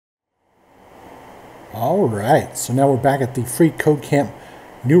All right, so now we're back at the freeCodeCamp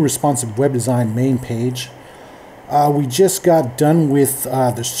new responsive web design main page. We just got done with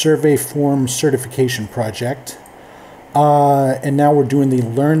the survey form certification project, and now we're doing the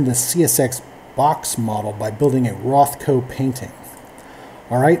learn the CSX box model by building a Rothko painting.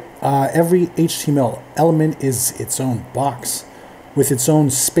 All right, every HTML element is its own box with its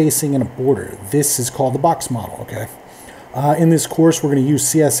own spacing and a border. This is called the box model, okay? In this course, we're going to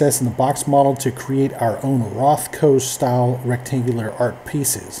use CSS and the box model to create our own Rothko-style rectangular art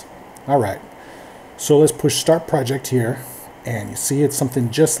pieces. All right, so let's push Start Project here, and you see it's something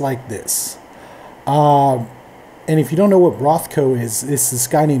just like this. And if you don't know what Rothko is, this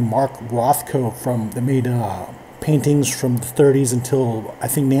guy named Mark Rothko that made paintings from the 30s until, I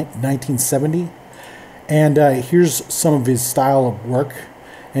think, 1970. And here's some of his style of work.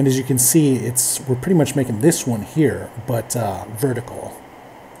 And as you can see, we're pretty much making this one here, but vertical,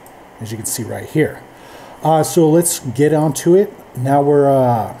 as you can see right here. So let's get onto it. Now we're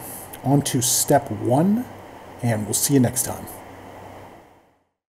on to step 1, and we'll see you next time.